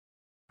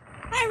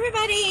Hi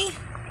everybody,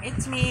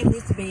 it's me,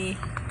 Elizabeth,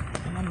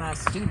 and I'm my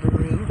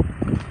Subaru.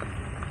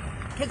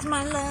 Cause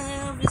my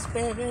love is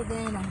better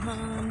than a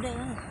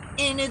Honda,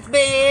 and it's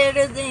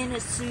better than a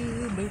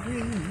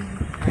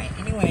Subaru. Alright,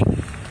 anyway,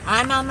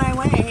 I'm on my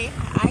way.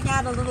 I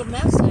got a little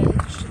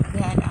message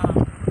that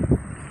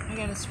I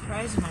got a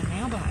surprise in my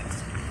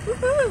mailbox.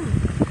 Woohoo!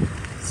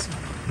 So,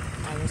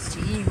 I will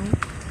see you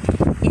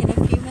in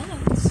a few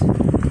minutes.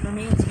 For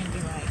me, it's going to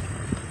be like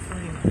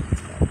 40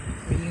 minutes, but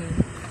for you,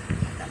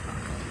 not that long.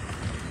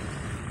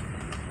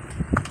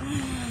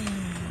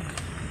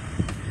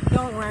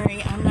 Don't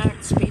worry, I'm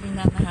not speeding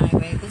on the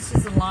highway. This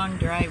is a long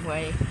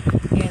driveway.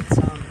 It's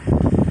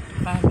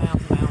 5 miles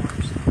an hour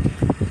or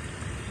something.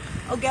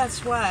 Oh,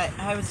 guess what?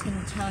 I was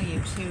going to tell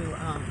you too.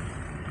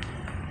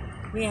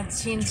 We had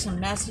seen some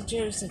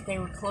messages that they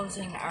were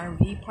closing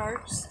RV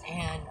parks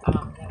and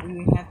that we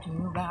would have to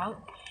move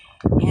out.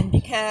 And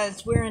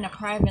because we're in a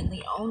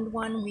privately owned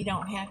one, we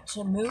don't have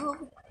to move.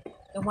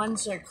 The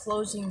ones that are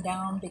closing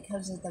down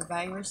because of the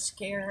virus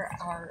scare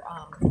are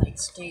like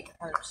state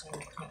parks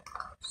and camp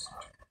parks. So,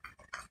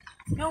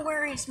 no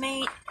worries,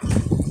 mate.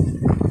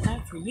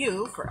 Not for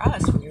you, for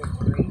us, we're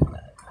worried.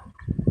 But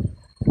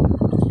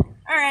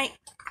all right.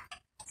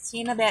 See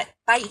you in a bit.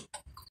 Bye.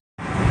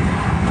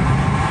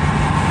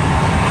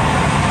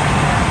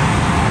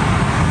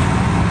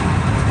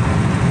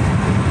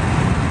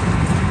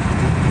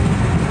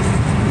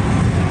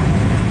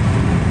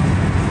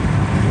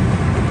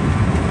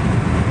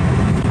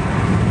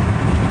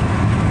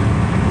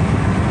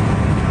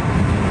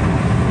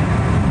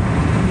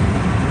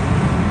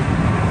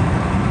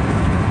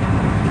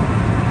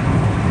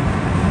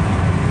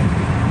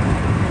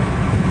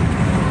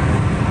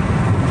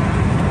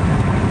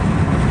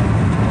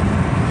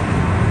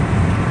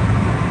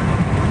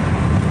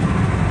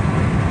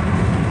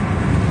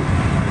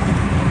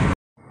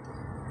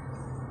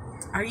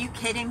 Are you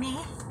kidding me?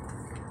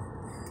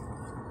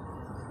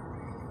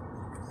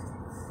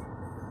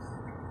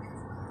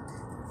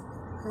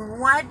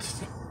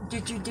 What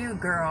did you do,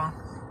 girl?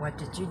 What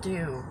did you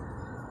do?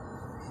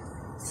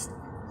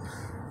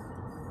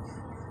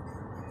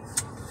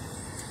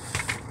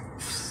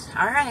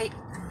 All right.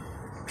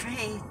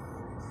 Okay.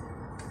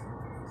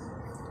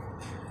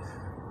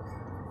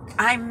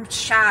 I'm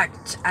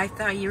shocked. I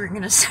thought you were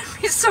going to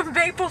send me some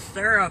maple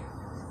syrup.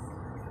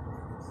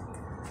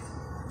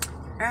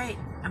 All right.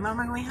 I'm on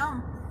my way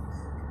home.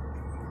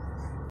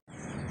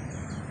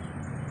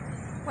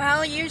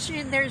 Well,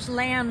 usually there's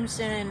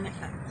lambs and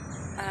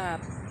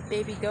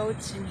baby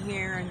goats in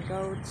here and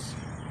goats,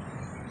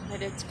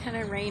 but it's kind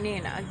of rainy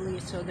and ugly,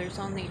 so there's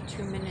only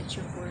 2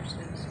 miniature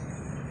horses.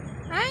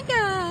 Hi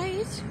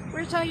guys,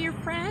 where's all your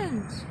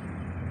friends?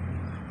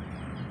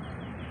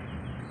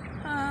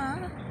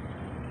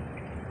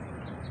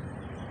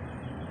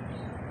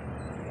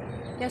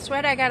 Guess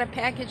what? I got a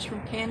package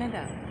from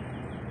Canada.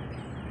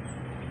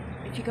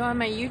 If you go on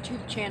my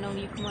YouTube channel,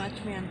 you can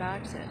watch me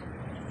unbox it.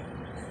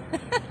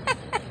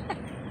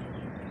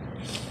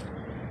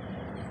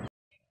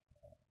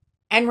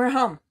 And we're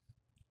home.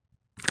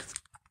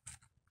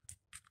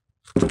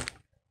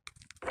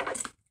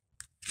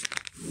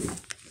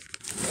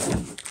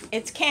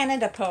 It's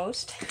Canada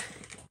Post.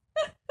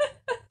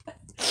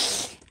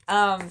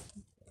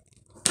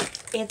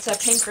 It's a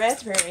pink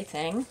raspberry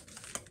thing.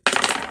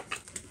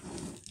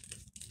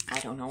 I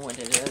don't know what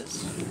it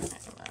is.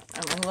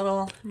 I'm a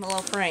little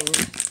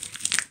frightened.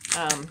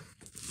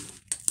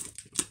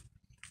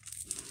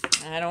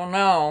 I don't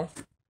know.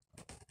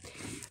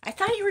 I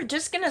thought you were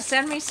just gonna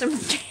send me some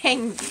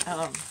dang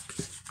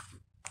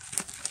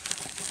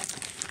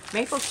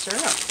maple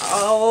syrup.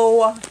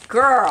 Oh,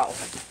 girl,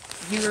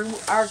 you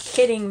are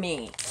kidding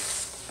me.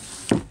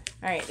 All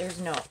right, there's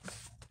no.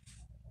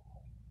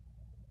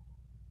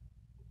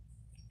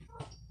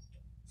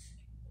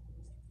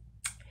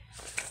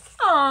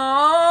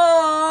 Oh,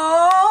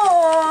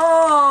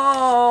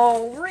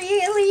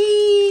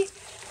 really?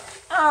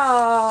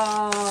 Oh.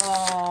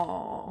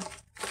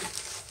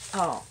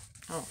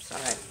 Oh,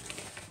 sorry.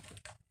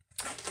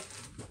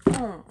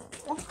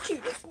 Oh,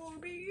 cute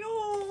baby.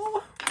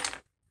 Oh.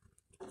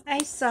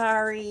 I'm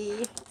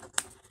sorry.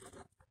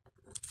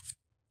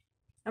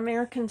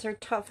 Americans are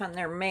tough on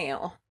their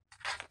mail.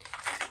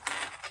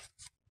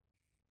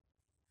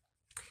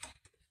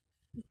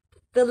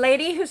 The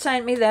lady who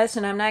sent me this,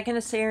 and I'm not going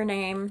to say her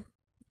name,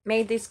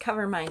 made these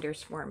cover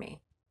minders for me.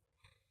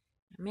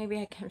 Maybe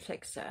I can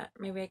fix that.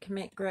 Maybe I can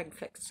make Greg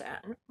fix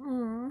that.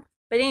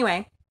 But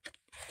anyway,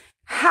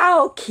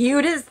 how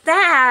cute is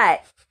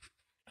that?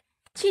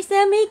 She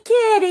sent me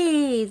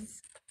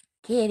kitties.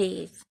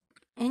 Kitties.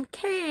 And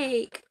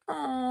cake.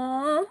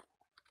 Aww.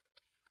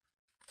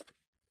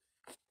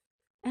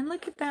 And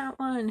look at that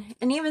one.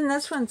 And even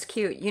this one's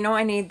cute. You know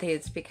I need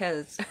these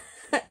because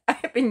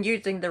I've been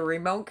using the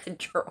remote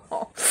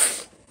control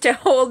to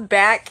hold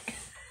back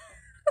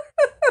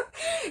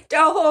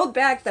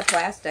the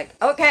plastic.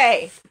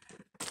 Okay.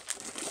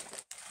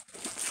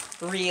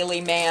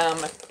 Really, ma'am?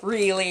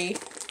 Really?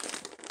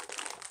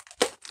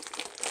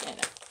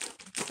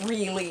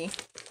 Really?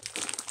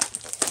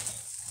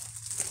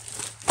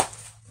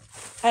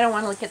 I don't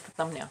want to look at the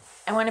thumbnail.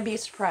 I want to be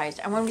surprised.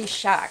 I want to be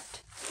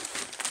shocked.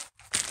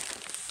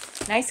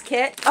 Nice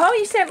kit. Oh,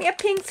 you sent me a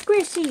pink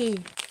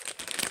squishy.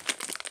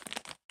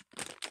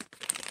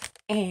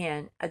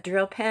 And a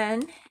drill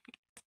pen.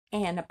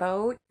 And a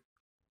boat.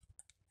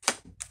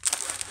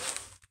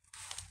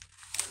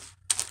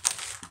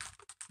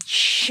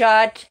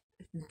 Shut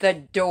the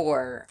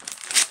door.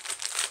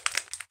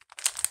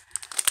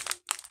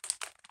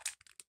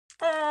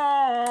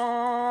 Oh,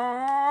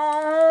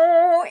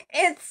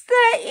 it's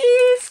the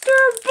Easter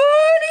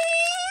Bunny.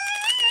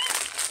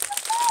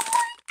 Oh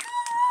my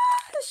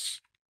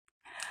gosh.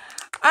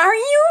 Are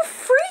you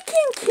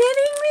freaking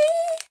kidding me?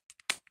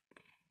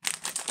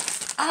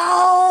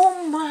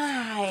 Oh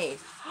my.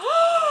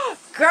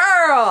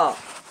 Girl.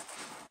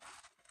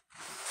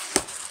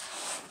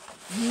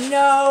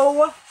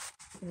 No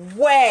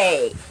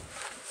way.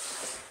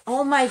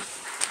 Oh my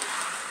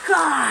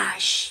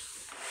gosh.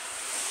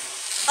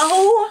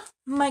 Oh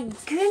my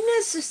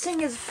goodness, this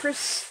thing is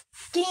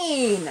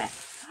pristine.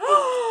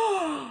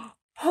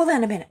 Hold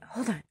on a minute.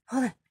 Hold on.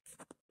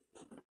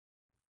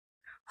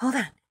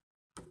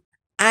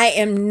 I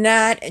am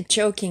not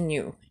joking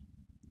you.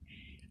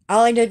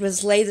 All I did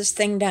was lay this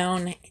thing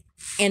down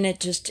and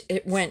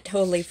it went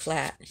totally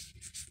flat.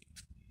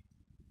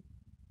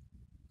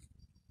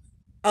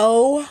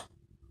 OMG.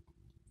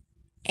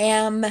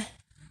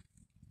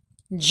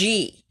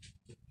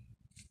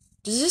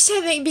 Does this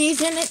have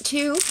ABs in it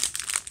too?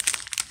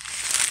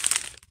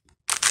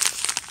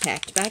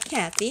 Packed by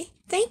Kathy.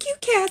 Thank you,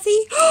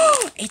 Kathy.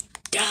 Oh, it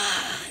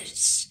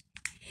does.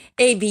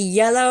 AB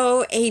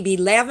yellow, AB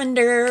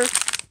lavender.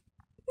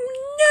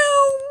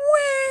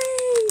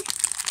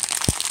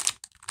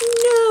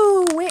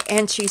 No way.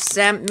 And she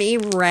sent me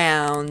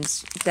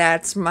rounds.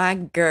 That's my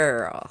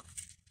girl.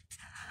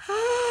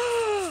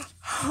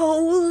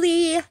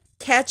 Holy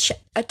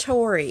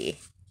catch-a-tory.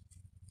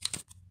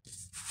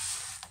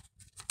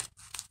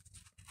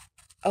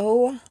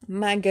 Oh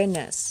my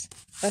goodness.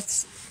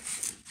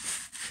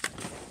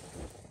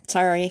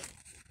 Sorry.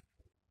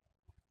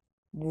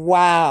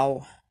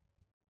 Wow.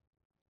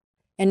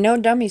 And no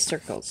dummy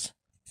circles.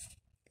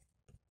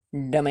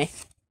 Dummy.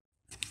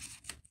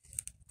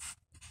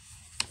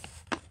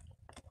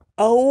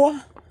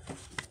 Oh,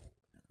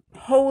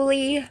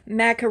 holy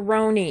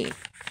macaroni.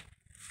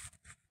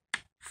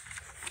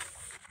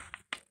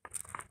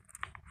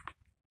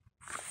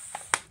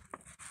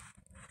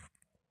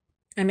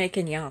 I'm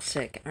making y'all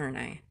sick, aren't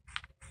I?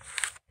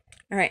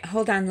 All right,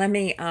 hold on. Let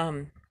me,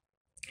 I'm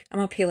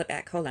gonna peel it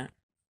back. Hold on.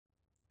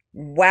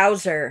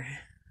 Wowzer.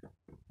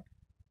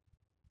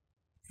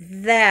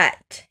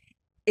 That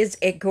is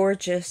a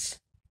gorgeous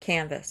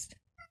canvas.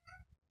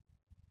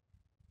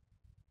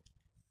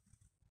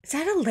 Is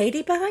that a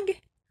ladybug?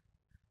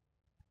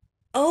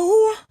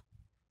 Oh.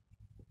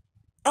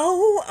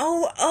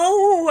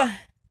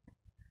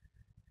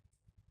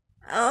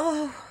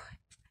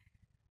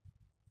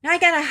 Now I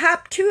gotta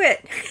hop to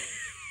it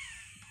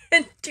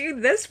and do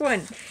this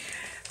one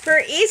for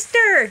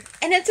Easter.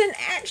 And it's an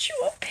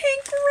actual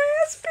pink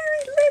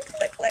raspberry.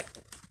 Look.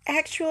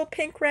 Actual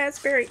pink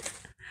raspberry.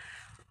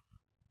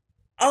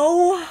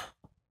 Oh.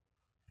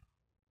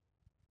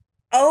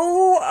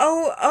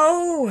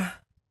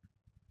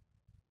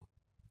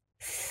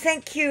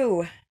 Thank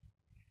you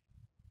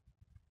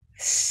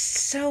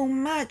so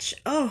much.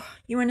 Oh,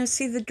 you want to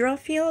see the drill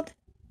field?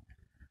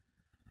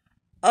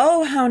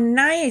 Oh, how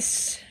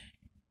nice.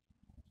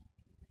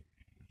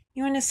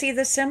 You want to see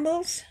the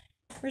symbols?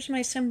 Where's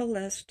my symbol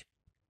list?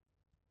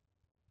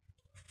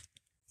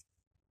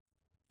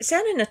 Is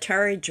that an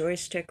Atari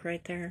joystick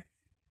right there?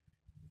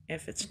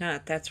 If it's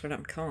not, that's what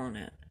I'm calling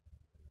it.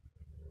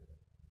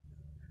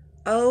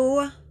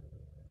 Oh.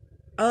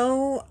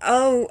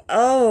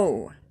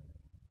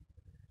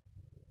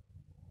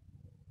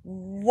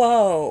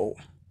 Whoa.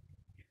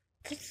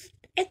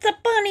 It's a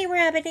bunny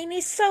rabbit and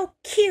he's so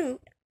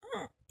cute.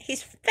 Oh,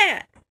 he's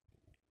fat.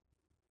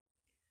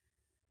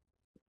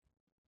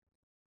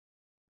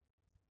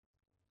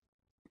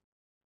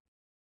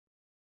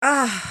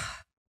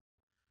 Ah.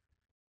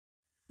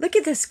 Look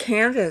at this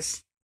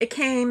canvas. It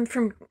came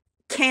from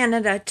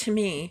Canada to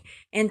me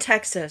in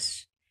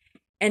Texas.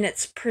 And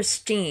it's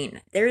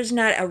pristine. There's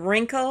not a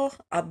wrinkle,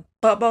 a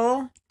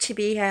bubble to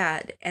be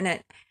had.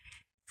 And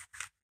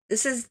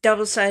this is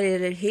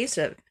double-sided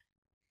adhesive.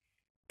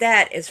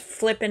 That is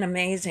flippin'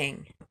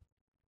 amazing.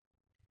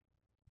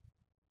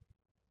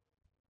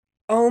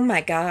 Oh my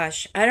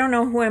gosh. I don't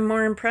know who I'm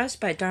more impressed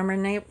by,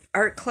 Dharma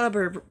Art Club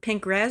or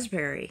Pink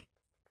Raspberry.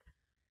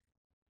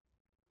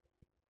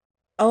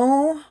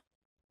 Oh.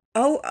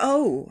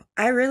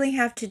 I really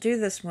have to do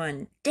this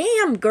one.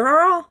 Damn,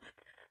 girl.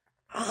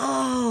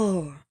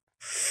 Oh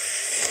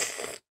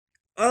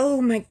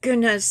my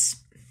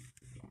goodness.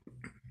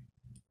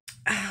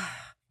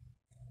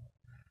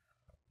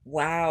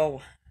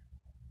 Wow.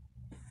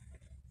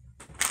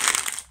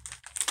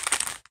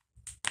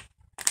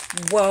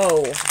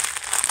 Whoa.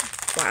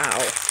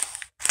 Wow.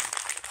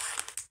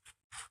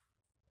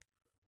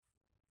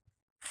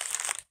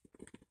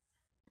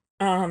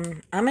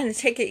 I'm gonna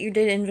take it you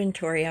did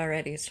inventory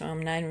already, so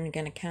I'm not even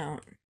gonna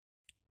count.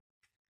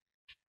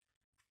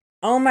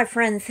 Oh, my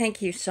friend,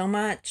 thank you so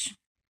much.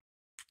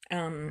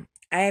 I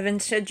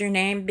haven't said your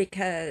name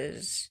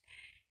because,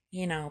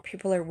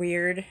 people are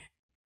weird.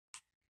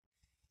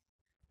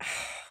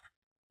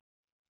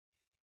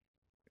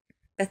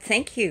 But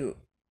thank you.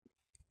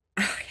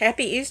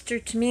 Happy Easter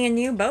to me and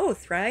you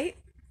both, right?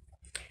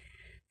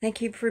 Thank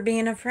you for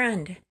being a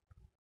friend.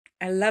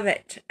 I love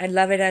it. I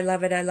love it. I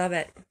love it. I love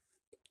it.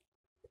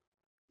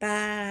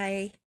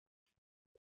 Bye.